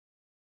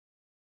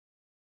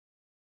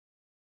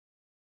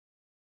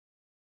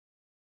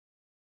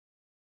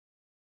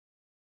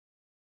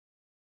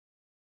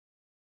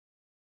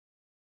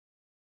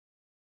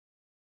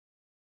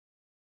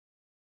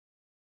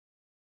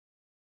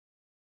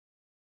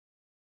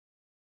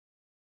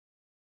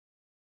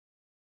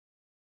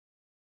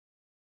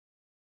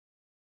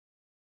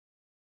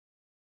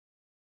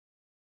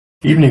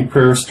Evening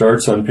prayer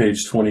starts on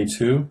page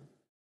 22.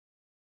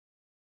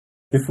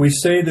 If we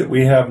say that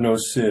we have no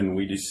sin,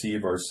 we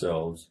deceive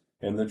ourselves,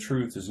 and the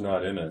truth is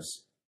not in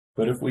us.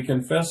 But if we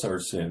confess our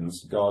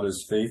sins, God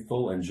is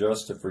faithful and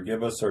just to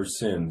forgive us our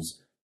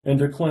sins and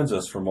to cleanse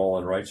us from all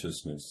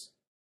unrighteousness.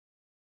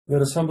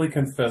 Let us humbly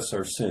confess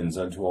our sins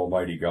unto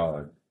Almighty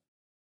God.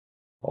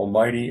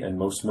 Almighty and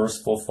most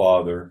merciful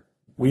Father,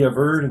 we have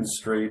erred and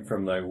strayed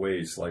from thy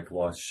ways like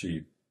lost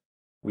sheep.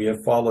 We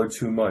have followed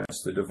too much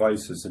the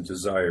devices and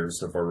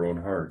desires of our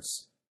own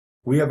hearts.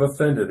 We have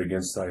offended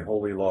against thy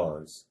holy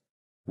laws.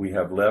 We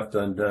have left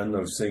undone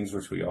those things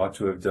which we ought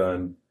to have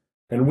done,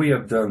 and we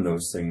have done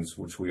those things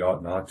which we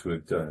ought not to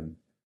have done,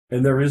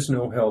 and there is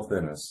no help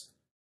in us.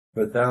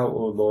 But thou,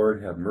 O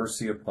Lord, have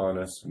mercy upon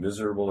us,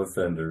 miserable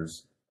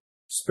offenders.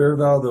 Spare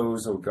thou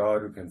those, O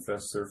God, who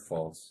confess their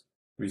faults.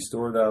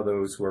 Restore thou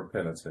those who are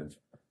penitent,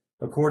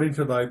 according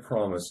to thy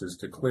promises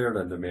declared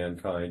unto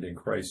mankind in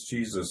Christ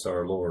Jesus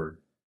our Lord.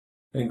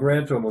 And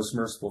grant, O most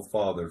merciful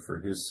Father, for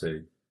his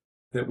sake,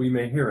 that we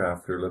may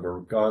hereafter live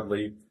a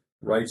godly,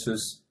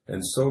 righteous,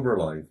 and sober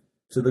life,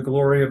 to the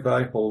glory of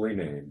thy holy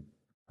name.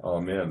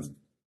 Amen.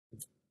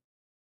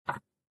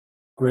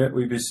 Grant,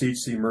 we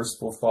beseech thee,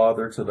 merciful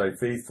Father, to thy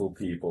faithful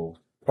people,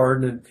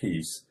 pardon and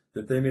peace,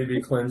 that they may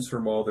be cleansed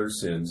from all their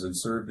sins, and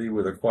serve thee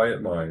with a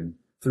quiet mind,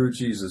 through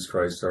Jesus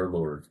Christ our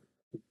Lord.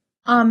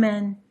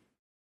 Amen.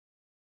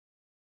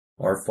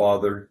 Our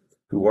Father,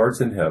 who art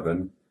in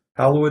heaven,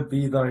 hallowed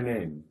be thy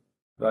name.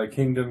 Thy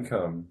kingdom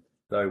come,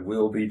 thy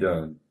will be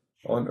done,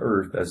 on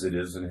earth as it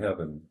is in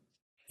heaven.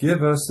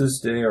 Give us this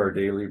day our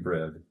daily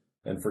bread,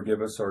 and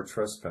forgive us our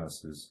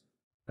trespasses,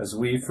 as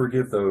we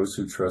forgive those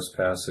who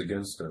trespass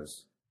against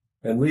us.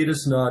 And lead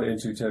us not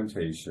into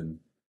temptation,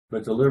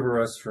 but deliver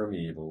us from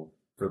evil.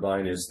 For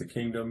thine is the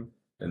kingdom,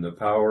 and the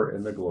power,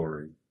 and the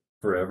glory,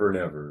 forever and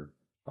ever.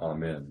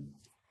 Amen.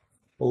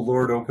 O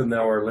Lord, open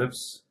thou our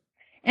lips,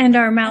 And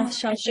our mouth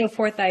shall show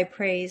forth thy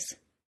praise.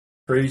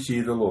 praise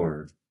ye the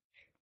Lord.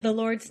 The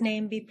Lord's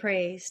name be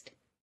praised.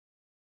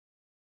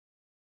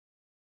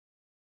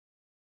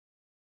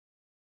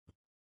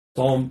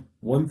 Psalm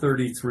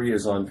 133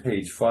 is on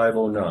page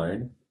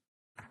 509,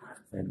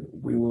 and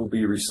we will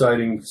be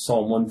reciting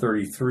Psalm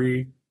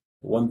 133,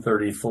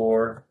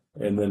 134,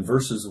 and then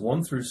verses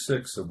 1 through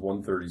 6 of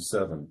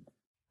 137.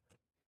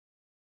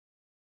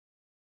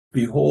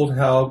 Behold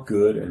how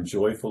good and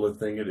joyful a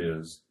thing it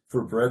is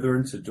for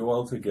brethren to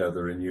dwell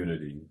together in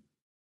unity.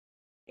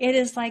 It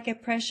is like a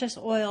precious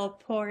oil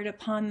poured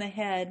upon the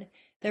head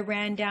that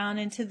ran down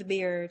into the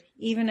beard,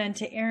 even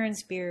unto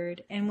Aaron's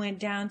beard, and went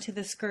down to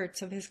the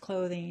skirts of his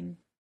clothing.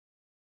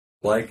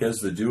 Like as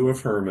the dew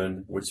of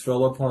Hermon, which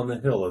fell upon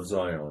the hill of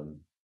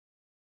Zion.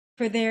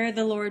 For there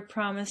the Lord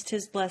promised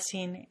his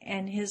blessing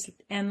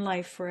and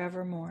life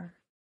forevermore.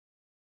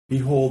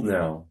 Behold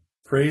now,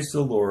 praise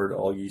the Lord,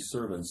 all ye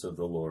servants of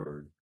the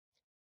Lord.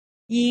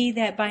 Ye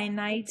that by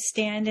night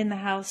stand in the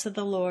house of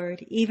the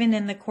Lord, even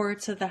in the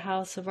courts of the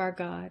house of our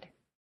God.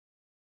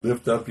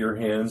 Lift up your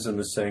hands in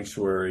the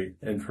sanctuary,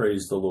 and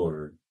praise the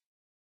Lord.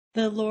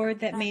 The Lord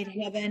that made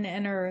heaven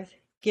and earth,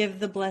 give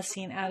the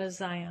blessing out of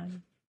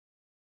Zion.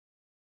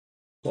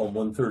 Psalm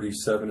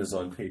 137 is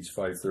on page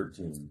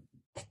 513.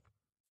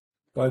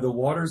 By the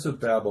waters of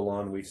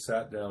Babylon we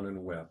sat down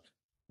and wept,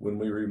 when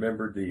we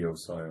remembered thee, O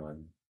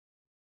Sion.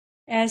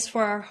 As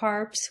for our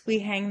harps, we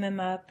hang them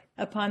up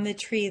upon the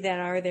tree that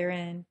are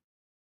therein.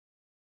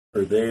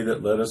 For they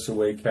that led us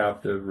away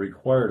captive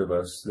required of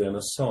us then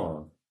a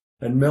song,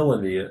 and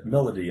melody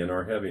in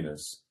our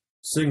heaviness.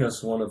 Sing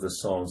us one of the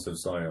songs of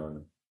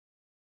Zion.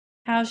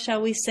 How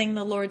shall we sing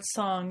the Lord's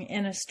song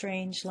in a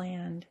strange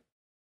land?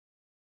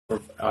 For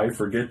I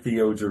forget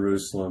thee, O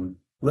Jerusalem,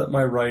 let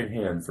my right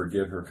hand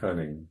forget her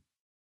cunning.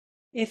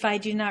 If I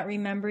do not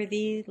remember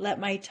thee, let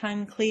my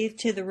tongue cleave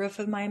to the roof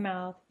of my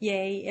mouth.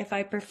 Yea, if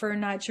I prefer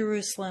not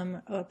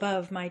Jerusalem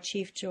above my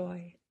chief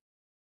joy.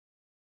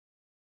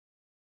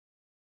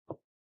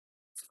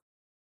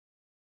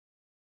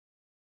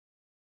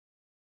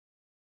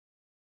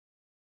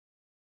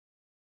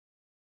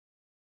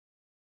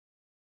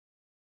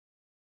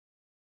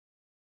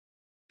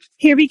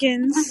 Here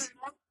begins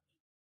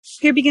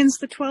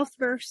the 12th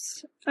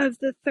verse of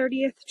the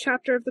 30th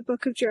chapter of the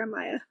book of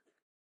Jeremiah.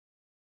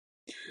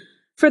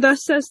 For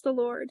thus says the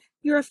Lord,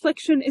 your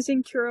affliction is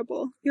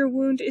incurable, your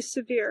wound is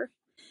severe.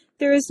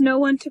 There is no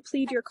one to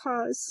plead your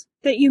cause,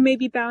 that you may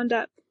be bound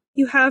up.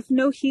 You have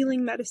no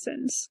healing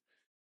medicines.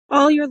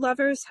 All your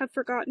lovers have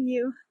forgotten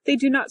you, they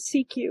do not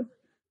seek you.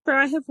 For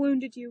I have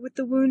wounded you with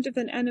the wound of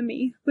an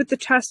enemy, with the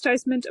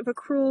chastisement of a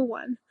cruel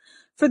one,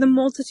 for the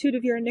multitude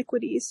of your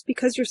iniquities,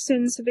 because your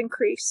sins have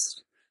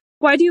increased.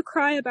 Why do you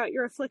cry about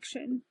your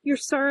affliction? Your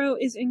sorrow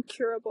is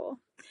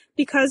incurable.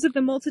 Because of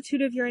the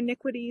multitude of your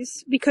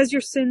iniquities, because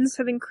your sins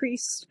have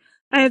increased,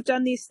 I have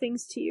done these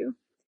things to you.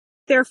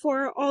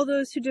 Therefore all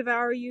those who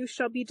devour you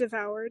shall be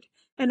devoured,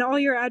 and all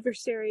your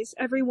adversaries,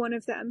 every one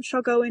of them,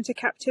 shall go into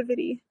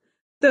captivity.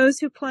 Those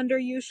who plunder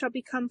you shall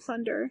become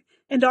plunder,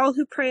 and all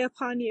who prey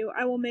upon you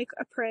I will make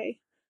a prey.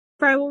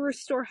 For I will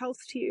restore health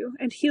to you,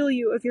 and heal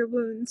you of your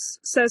wounds,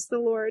 says the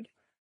Lord.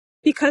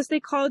 Because they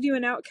called you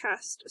an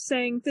outcast,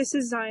 saying, "This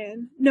is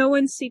Zion, no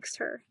one seeks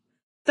her."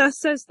 Thus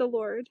says the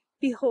Lord,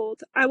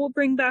 "Behold, I will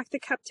bring back the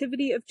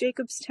captivity of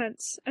Jacob's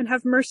tents, and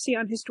have mercy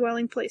on his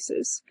dwelling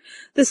places.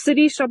 The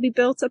city shall be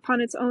built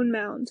upon its own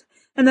mound,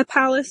 and the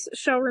palace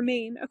shall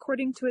remain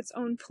according to its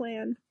own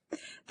plan.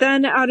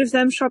 Then out of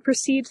them shall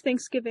proceed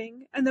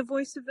thanksgiving, and the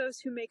voice of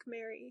those who make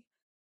merry.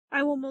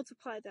 I will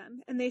multiply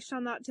them, and they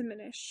shall not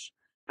diminish.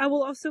 I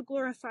will also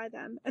glorify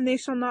them, and they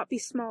shall not be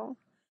small.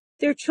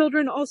 Their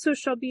children also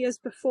shall be as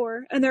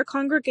before, and their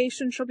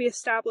congregation shall be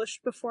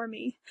established before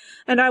me,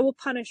 and I will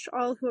punish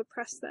all who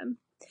oppress them.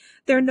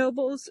 Their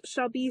nobles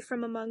shall be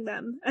from among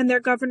them, and their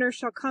governor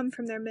shall come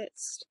from their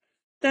midst.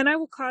 Then I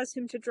will cause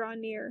him to draw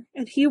near,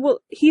 and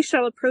he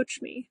shall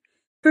approach me.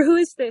 For who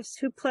is this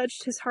who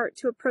pledged his heart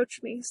to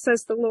approach me,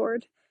 says the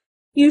Lord?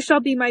 You shall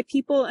be my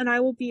people, and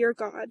I will be your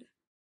God.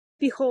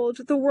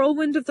 Behold, the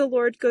whirlwind of the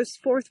Lord goes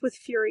forth with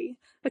fury,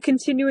 a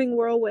continuing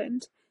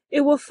whirlwind.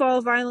 It will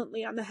fall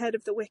violently on the head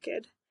of the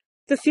wicked.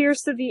 The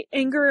fierce of the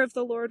anger of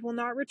the Lord will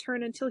not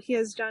return until he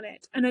has done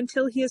it, and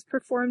until he has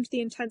performed the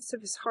intents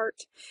of his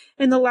heart.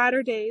 In the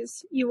latter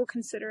days you will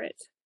consider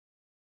it.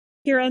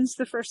 Here ends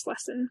the first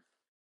lesson.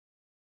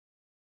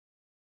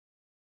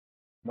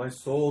 My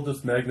soul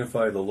doth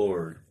magnify the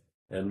Lord,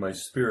 and my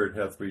spirit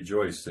hath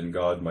rejoiced in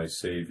God my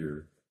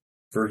Saviour.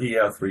 For he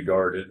hath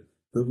regarded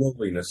the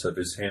lowliness of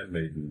his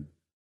handmaiden.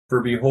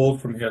 For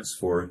behold, from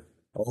henceforth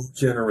all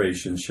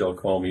generations shall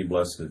call me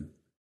blessed.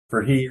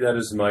 For he that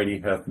is mighty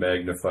hath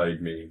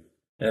magnified me,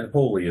 and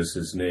holy is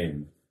his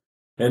name.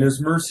 And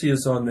his mercy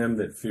is on them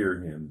that fear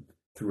him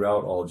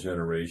throughout all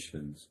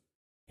generations.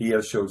 He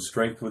hath showed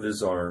strength with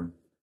his arm.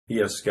 He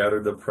hath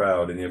scattered the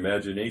proud in the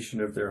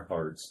imagination of their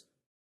hearts.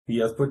 He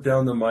hath put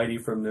down the mighty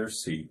from their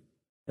seat,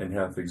 and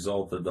hath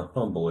exalted the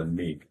humble and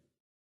meek.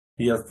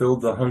 He hath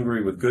filled the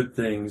hungry with good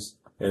things,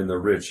 and the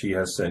rich he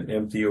hath sent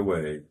empty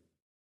away.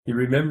 He,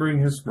 remembering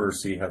his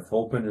mercy, hath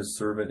holpen his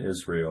servant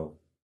Israel,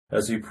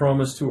 as he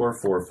promised to our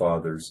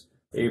forefathers,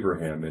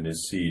 Abraham and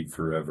his seed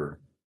forever.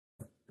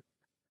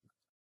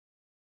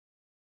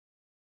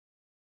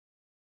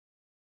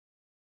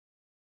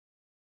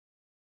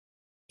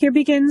 Here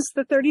begins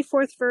the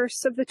 34th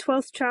verse of the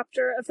 12th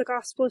chapter of the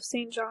Gospel of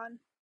St. John.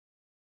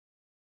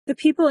 The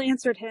people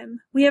answered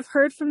him, "We have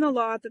heard from the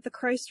law that the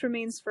Christ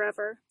remains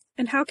forever.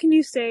 And how can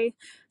you say,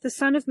 'The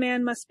Son of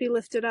Man must be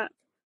lifted up'?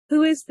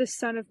 Who is this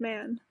Son of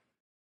Man?"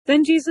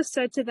 Then Jesus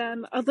said to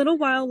them, "A little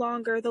while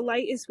longer the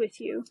light is with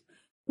you.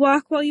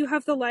 Walk while you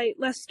have the light,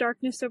 lest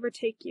darkness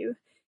overtake you.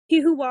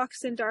 He who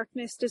walks in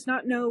darkness does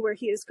not know where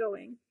he is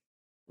going.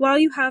 While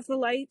you have the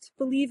light,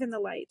 believe in the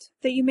light,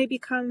 that you may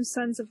become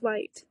sons of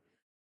light."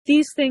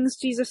 These things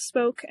Jesus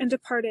spoke and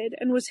departed,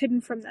 and was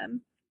hidden from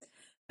them.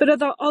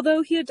 But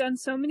although he had done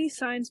so many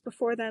signs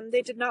before them,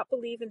 they did not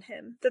believe in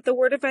him, that the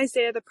word of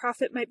Isaiah the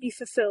prophet might be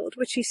fulfilled,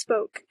 which he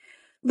spoke.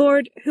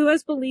 "Lord, who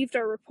has believed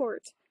our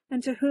report?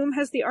 And to whom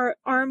has the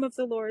arm of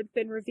the Lord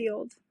been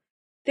revealed?"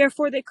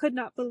 Therefore they could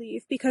not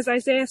believe, because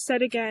Isaiah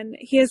said again,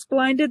 "He has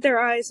blinded their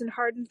eyes and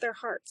hardened their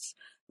hearts,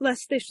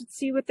 lest they should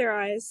see with their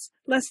eyes,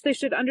 lest they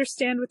should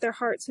understand with their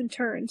hearts and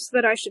turn, so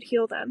that I should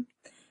heal them."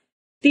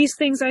 These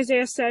things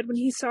Isaiah said when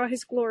he saw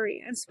his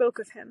glory and spoke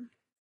of him.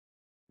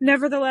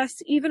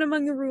 Nevertheless, even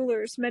among the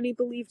rulers many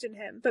believed in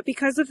him, but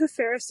because of the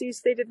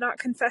Pharisees they did not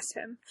confess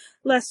him,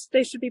 lest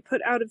they should be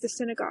put out of the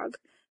synagogue,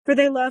 for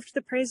they loved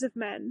the praise of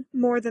men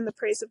more than the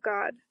praise of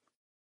God.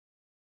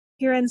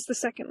 Here ends the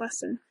second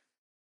lesson.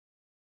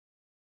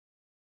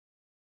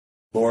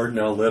 Lord,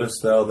 now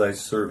lettest thou thy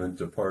servant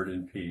depart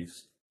in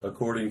peace,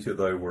 according to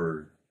thy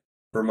word.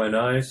 For mine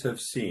eyes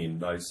have seen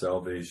thy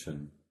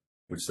salvation,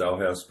 which thou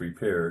hast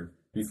prepared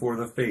before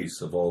the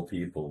face of all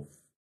people,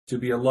 to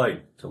be a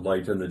light to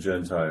lighten the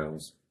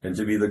Gentiles, and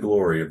to be the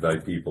glory of thy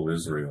people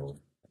Israel.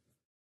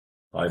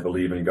 I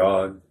believe in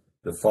God,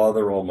 the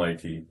Father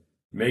Almighty,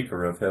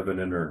 maker of heaven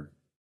and earth,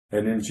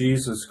 and in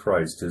Jesus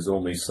Christ, his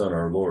only Son,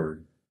 our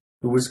Lord,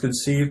 who was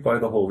conceived by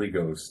the Holy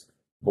Ghost,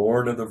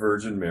 born of the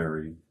Virgin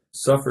Mary,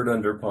 suffered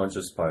under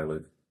Pontius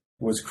Pilate,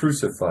 was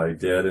crucified,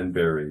 dead, and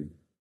buried.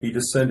 He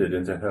descended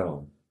into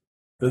hell.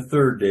 The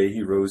third day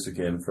he rose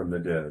again from the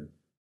dead.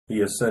 He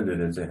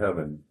ascended into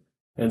heaven,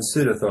 and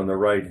sitteth on the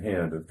right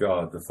hand of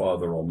God the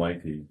Father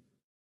Almighty.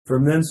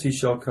 From thence he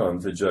shall come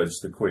to judge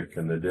the quick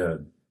and the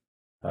dead.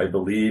 I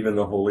believe in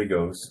the Holy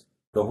Ghost,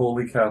 the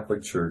Holy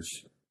Catholic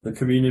Church, the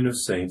communion of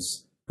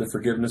saints, the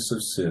forgiveness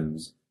of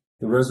sins,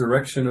 the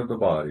resurrection of the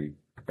body,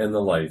 and the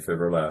life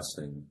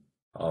everlasting.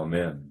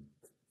 Amen.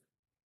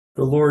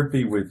 The Lord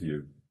be with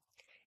you.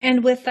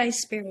 And with thy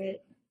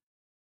spirit.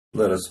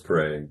 Let us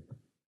pray.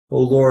 O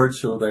Lord,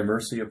 show thy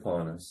mercy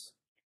upon us.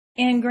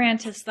 And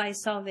grant us thy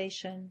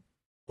salvation.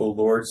 O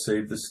Lord,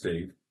 save the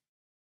state.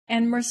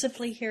 And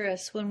mercifully hear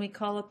us when we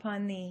call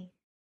upon thee.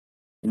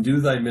 Endue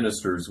thy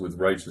ministers with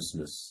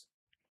righteousness.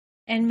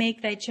 And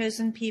make thy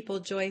chosen people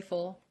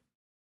joyful.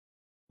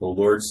 O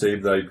Lord,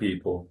 save thy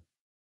people.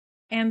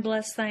 And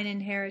bless thine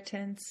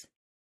inheritance.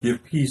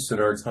 Give peace in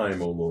our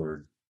time, O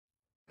Lord.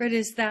 For it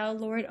is thou,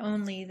 Lord,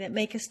 only, that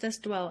makest us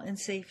dwell in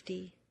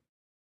safety.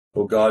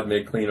 O God,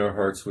 make clean our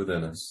hearts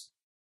within us,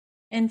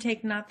 and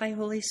take not thy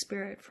Holy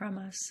Spirit from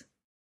us.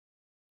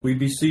 We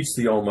beseech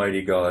thee,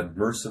 Almighty God,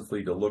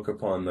 mercifully to look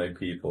upon thy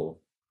people,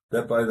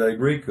 that by thy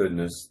great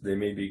goodness they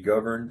may be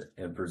governed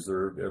and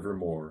preserved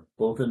evermore,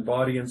 both in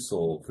body and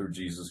soul, through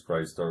Jesus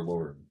Christ our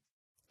Lord.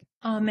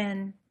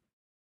 Amen.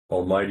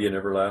 Almighty and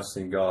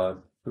everlasting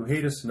God, who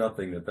hatest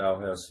nothing that thou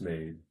hast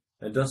made,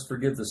 and dost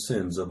forgive the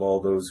sins of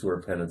all those who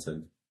are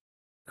penitent,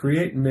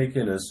 create and make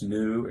in us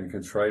new and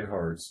contrite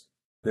hearts,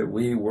 that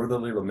we,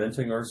 worthily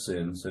lamenting our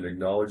sins and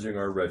acknowledging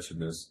our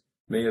wretchedness,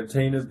 may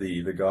obtain of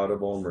thee, the God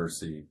of all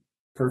mercy,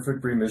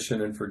 perfect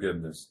remission and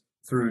forgiveness,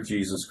 through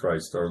Jesus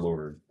Christ our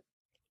Lord.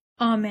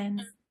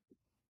 Amen.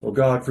 O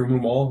God, from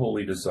whom all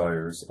holy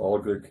desires, all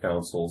good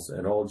counsels,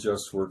 and all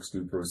just works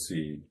do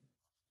proceed,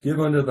 give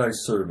unto thy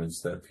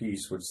servants that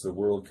peace which the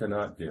world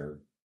cannot give,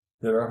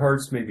 that our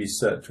hearts may be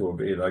set to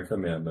obey thy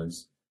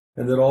commandments,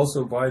 and that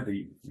also by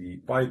thee,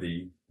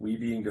 we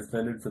being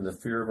defended from the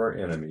fear of our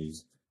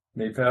enemies,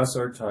 may pass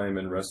our time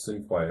in rest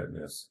and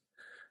quietness,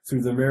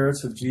 through the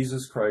merits of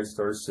Jesus Christ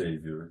our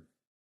Savior.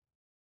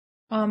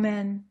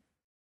 Amen.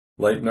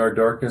 Lighten our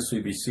darkness,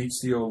 we beseech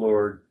thee, O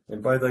Lord,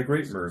 and by thy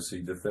great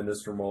mercy defend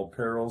us from all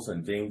perils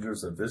and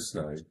dangers of this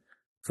night,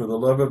 for the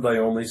love of thy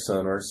only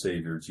Son, our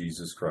Savior,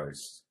 Jesus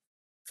Christ.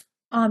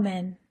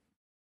 Amen.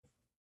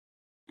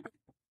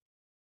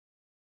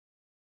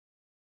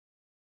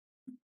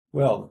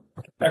 Well,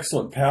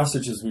 excellent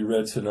passages we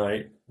read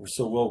tonight were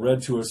so well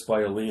read to us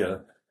by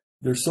Aaliyah.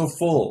 They're so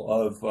full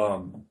of,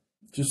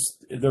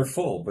 they're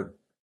full, but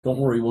don't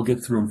worry, we'll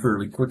get through them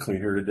fairly quickly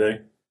here today.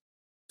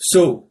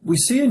 So we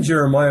see in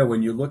Jeremiah,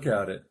 when you look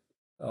at it,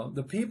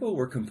 the people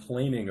were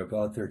complaining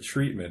about their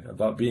treatment,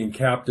 about being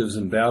captives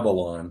in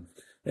Babylon.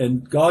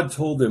 And God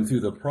told them through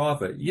the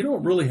prophet, you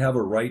don't really have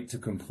a right to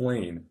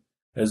complain,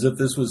 as if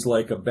this was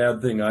like a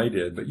bad thing I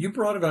did, but you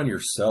brought it on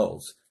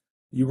yourselves.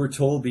 You were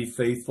told, be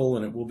faithful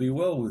and it will be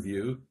well with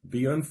you.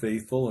 Be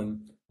unfaithful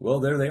and, well,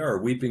 there they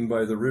are, weeping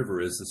by the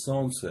river, as the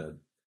psalm said.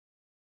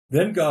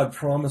 Then God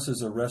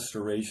promises a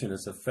restoration.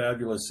 It's a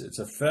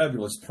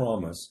fabulous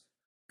promise.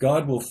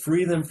 God will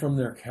free them from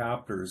their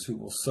captors, who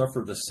will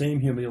suffer the same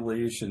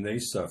humiliation they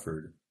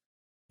suffered.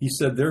 He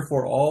said,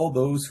 therefore all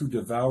those who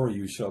devour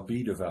you shall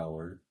be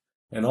devoured,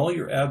 and all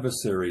your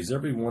adversaries,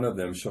 every one of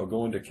them, shall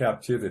go into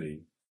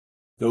captivity.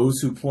 Those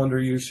who plunder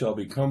you shall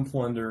become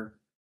plunder,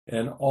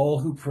 and all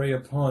who prey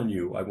upon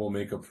you I will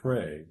make a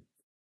prey.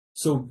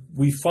 So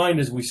we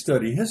find as we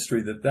study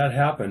history that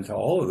happened to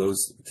all of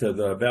those, to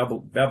the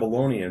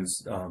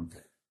Babylonians,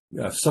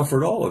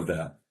 suffered all of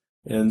that.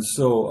 And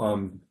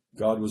so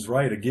God was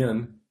right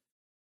again.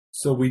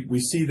 So we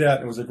see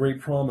that it was a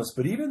great promise.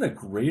 But even the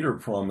greater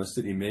promise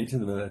that he made to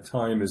them at that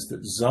time is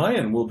that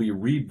Zion will be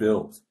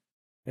rebuilt.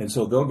 And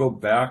so they'll go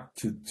back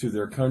to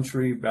their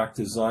country, back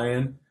to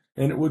Zion,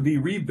 and it would be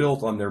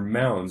rebuilt on their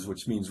mounds,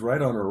 which means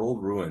right on our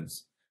old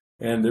ruins.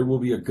 And there will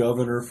be a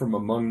governor from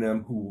among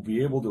them who will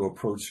be able to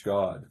approach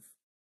God.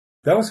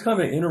 That was kind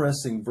of an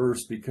interesting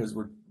verse, because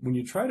when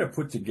you try to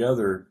put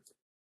together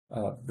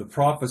the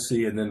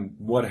prophecy and then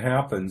what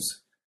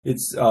happens,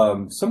 it's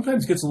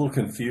sometimes gets a little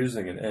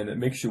confusing and it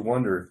makes you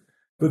wonder.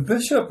 But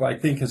Bishop, I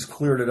think, has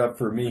cleared it up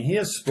for me. He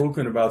has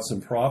spoken about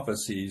some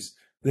prophecies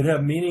that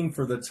have meaning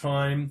for the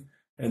time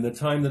and the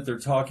time that they're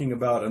talking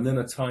about, and then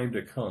a time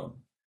to come.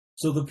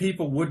 So the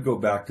people would go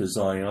back to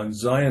Zion.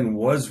 Zion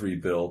was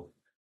rebuilt.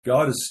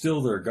 God is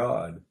still their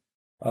God.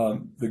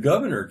 The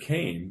governor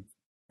came,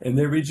 and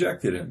they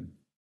rejected him.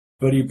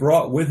 But he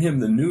brought with him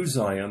the new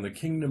Zion, the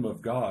kingdom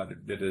of God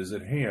that is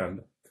at hand.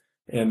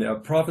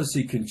 And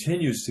prophecy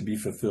continues to be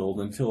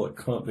fulfilled until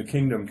the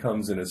kingdom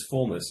comes in its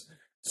fullness.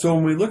 So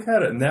when we look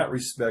at it in that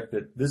respect,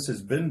 that this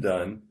has been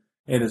done,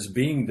 and is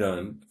being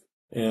done,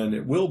 and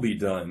it will be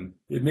done,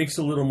 it makes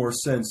a little more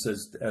sense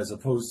as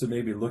opposed to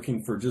maybe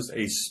looking for just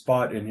a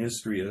spot in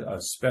history,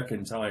 a speck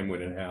in time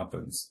when it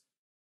happens.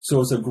 So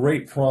it's a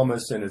great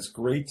promise, and it's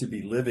great to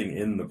be living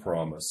in the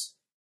promise.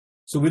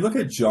 So we look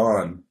at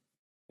John,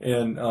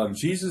 and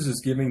Jesus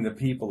is giving the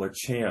people a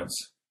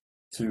chance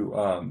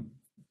to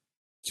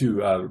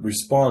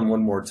respond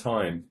one more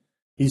time.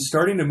 He's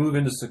starting to move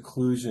into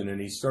seclusion,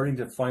 and he's starting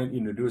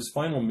to do his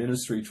final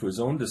ministry to his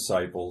own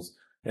disciples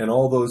and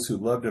all those who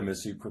loved him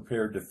as he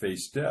prepared to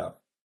face death.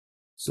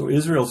 So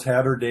Israel's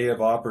had her day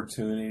of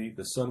opportunity.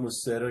 The sun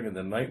was setting and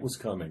the night was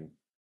coming.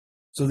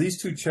 So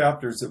these two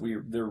chapters that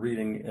they're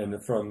reading, and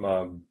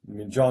from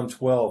John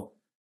 12,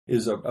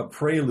 is a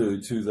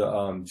prelude to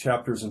the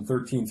chapters in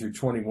 13 through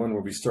 21,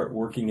 where we start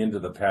working into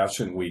the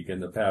Passion Week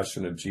and the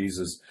Passion of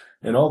Jesus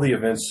and all the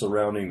events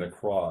surrounding the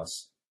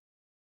cross.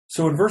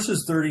 So in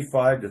verses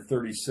 35 to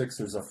 36,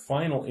 there's a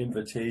final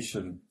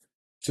invitation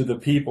to the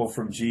people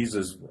from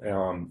Jesus.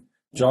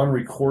 John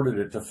recorded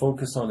it to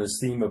focus on his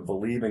theme of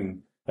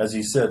believing. As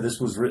he said, this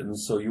was written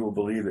so you will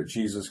believe that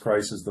Jesus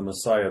Christ is the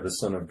Messiah, the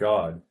Son of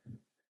God.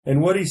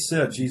 And what he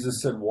said,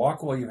 Jesus said,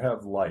 walk while you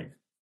have light.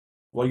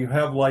 While you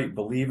have light,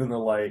 believe in the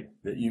light,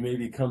 that you may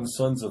become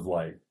sons of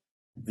light.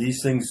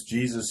 These things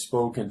Jesus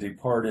spoke and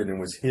departed and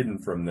was hidden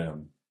from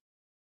them.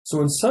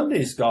 So in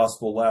Sunday's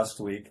gospel last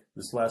week,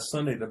 this last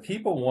Sunday, the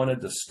people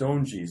wanted to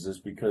stone Jesus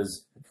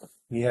because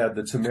he had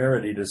the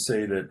temerity to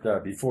say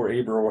that before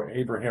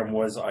Abraham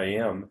was, I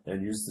am,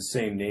 and used the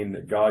same name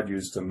that God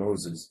used to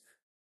Moses.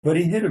 But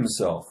he hid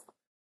himself.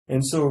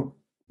 And so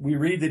we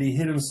read that he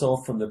hid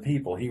himself from the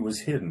people. He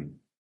was hidden.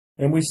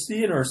 And we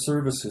see in our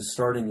services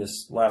starting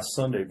this last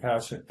Sunday,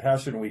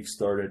 Passion Week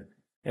started,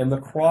 and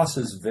the cross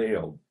is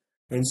veiled.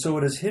 And so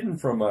it is hidden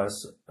from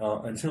us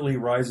until he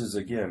rises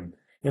again.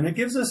 And it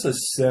gives us a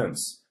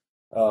sense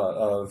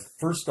of,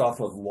 first off,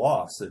 of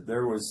loss, that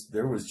there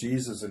was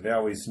Jesus and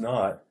now he's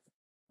not.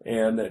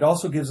 And it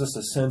also gives us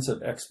a sense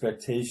of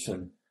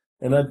expectation.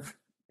 And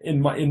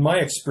in my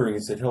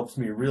experience, it helps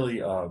me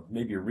really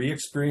maybe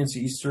re-experience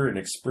Easter and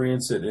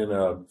experience it in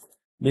a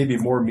maybe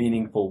more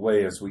meaningful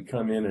way as we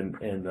come in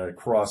and the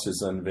cross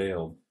is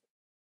unveiled.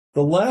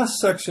 The last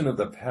section of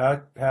the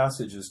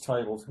passage is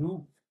titled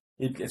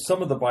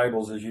some of the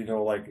Bibles, as you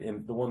know, like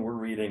in the one we're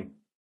reading,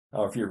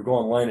 if you go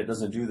online, it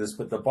doesn't do this,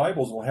 but the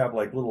Bibles will have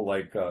like little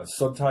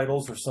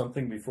subtitles or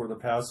something before the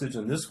passage.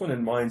 And this one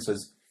in mine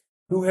says,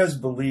 "Who has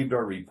believed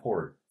our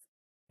report?"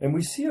 And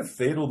we see a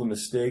fatal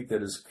mistake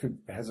that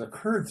has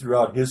occurred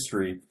throughout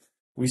history.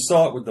 We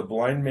saw it with the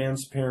blind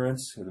man's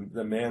parents,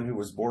 the man who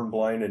was born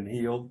blind and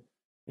healed.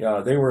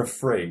 They were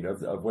afraid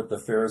of what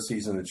the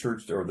Pharisees and the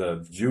church or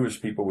the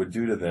Jewish people would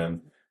do to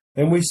them.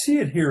 And we see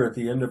it here at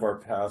the end of our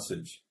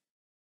passage.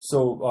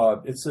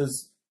 So it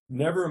says,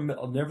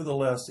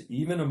 "Nevertheless,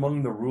 even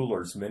among the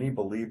rulers, many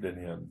believed in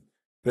him.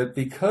 But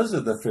because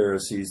of the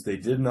Pharisees, they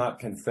did not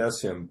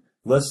confess him,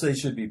 lest they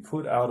should be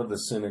put out of the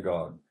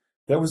synagogue."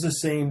 That was the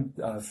same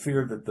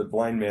fear that the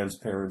blind man's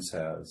parents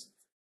has.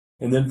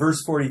 And then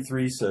verse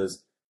 43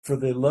 says, "For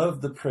they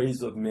loved the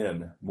praise of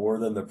men more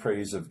than the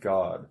praise of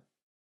God."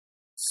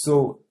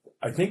 So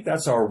I think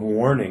that's our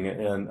warning.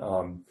 And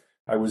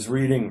I was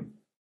reading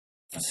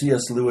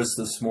C.S. Lewis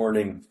this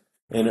morning,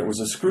 and it was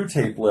a screw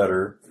tape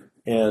letter,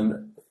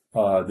 and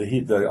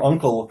the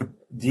uncle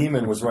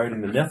demon was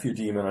writing the nephew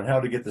demon on how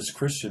to get this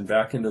Christian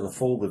back into the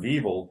fold of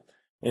evil.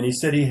 And he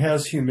said he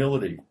has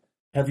humility.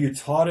 Have you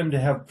taught him to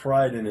have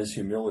pride in his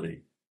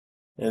humility?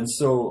 And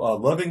so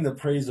loving the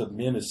praise of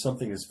men is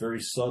something that's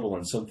very subtle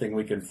and something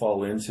we can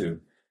fall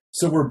into.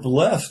 So we're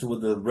blessed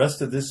with the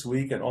rest of this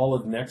week and all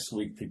of next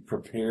week to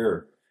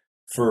prepare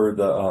for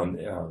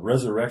the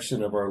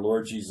resurrection of our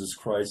Lord Jesus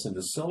Christ and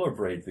to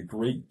celebrate the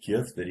great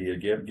gift that he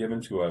had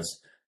given to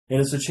us.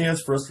 And it's a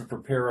chance for us to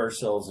prepare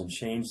ourselves and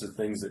change the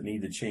things that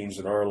need to change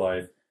in our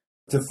life,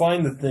 to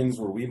find the things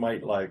where we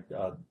might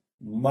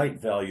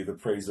value the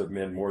praise of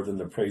men more than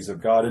the praise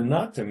of God, and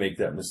not to make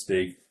that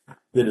mistake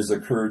that has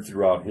occurred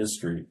throughout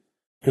history.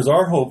 Because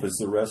our hope is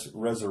the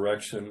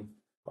resurrection.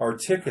 Our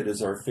ticket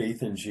is our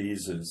faith in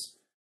Jesus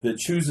that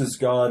chooses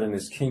God and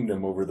his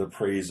kingdom over the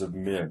praise of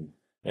men.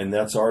 And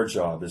that's our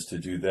job, is to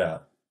do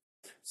that.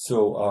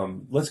 So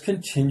let's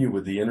continue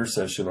with the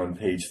intercession on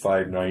page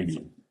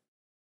 590.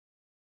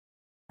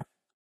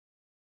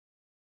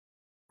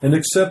 "And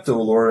accept,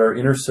 O Lord, our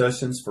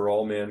intercessions for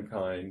all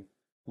mankind.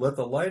 Let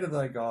the light of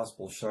thy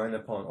gospel shine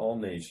upon all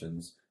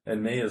nations,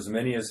 and may as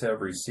many as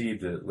have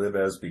received it live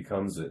as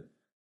becomes it.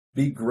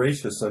 Be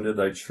gracious unto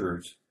thy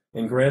church,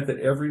 and grant that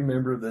every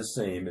member of the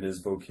same in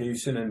his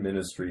vocation and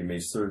ministry may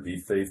serve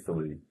thee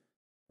faithfully.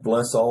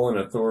 Bless all in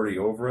authority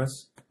over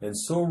us, and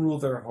so rule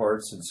their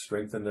hearts and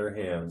strengthen their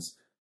hands,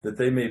 that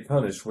they may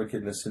punish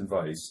wickedness and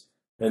vice,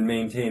 and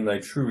maintain thy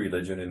true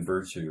religion and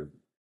virtue.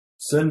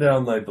 Send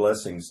down thy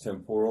blessings,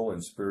 temporal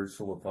and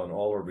spiritual, upon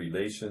all our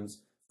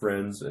relations,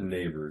 friends, and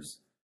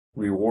neighbors.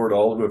 Reward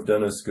all who have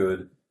done us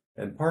good,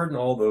 and pardon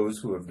all those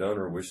who have done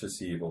or wish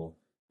us evil,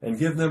 and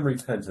give them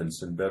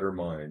repentance and better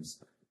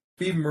minds.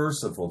 Be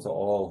merciful to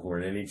all who are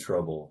in any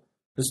trouble,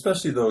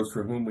 especially those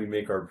for whom we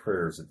make our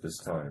prayers at this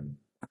time."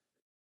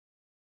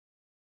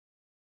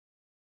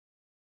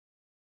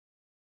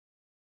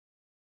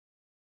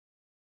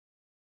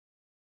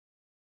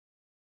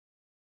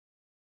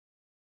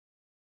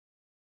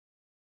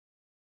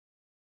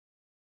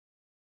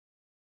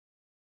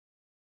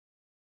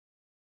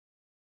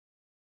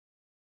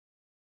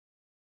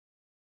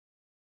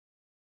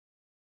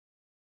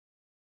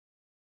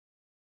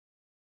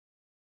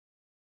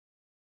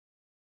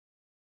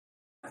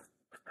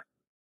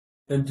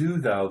 "And do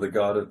thou, the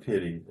God of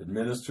pity,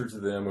 administer to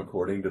them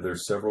according to their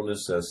several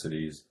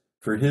necessities,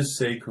 for his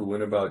sake who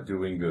went about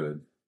doing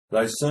good,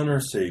 thy Son,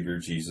 our Savior,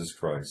 Jesus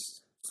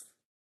Christ."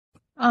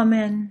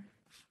 Amen.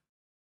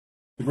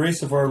 The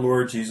grace of our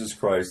Lord Jesus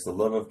Christ, the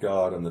love of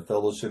God, and the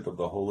fellowship of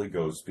the Holy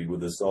Ghost be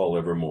with us all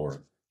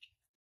evermore.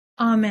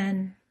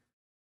 Amen.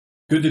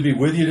 Good to be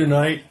with you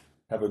tonight.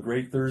 Have a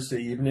great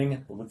Thursday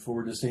evening. We'll look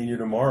forward to seeing you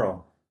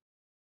tomorrow.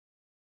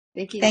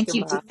 Thank you, Thank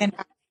you, Bob. Deacon.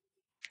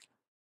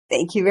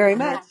 Thank you very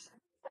much.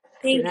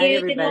 Thank Good night, you.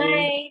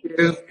 everybody. Good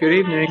night. Good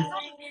evening.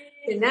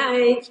 Good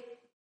night.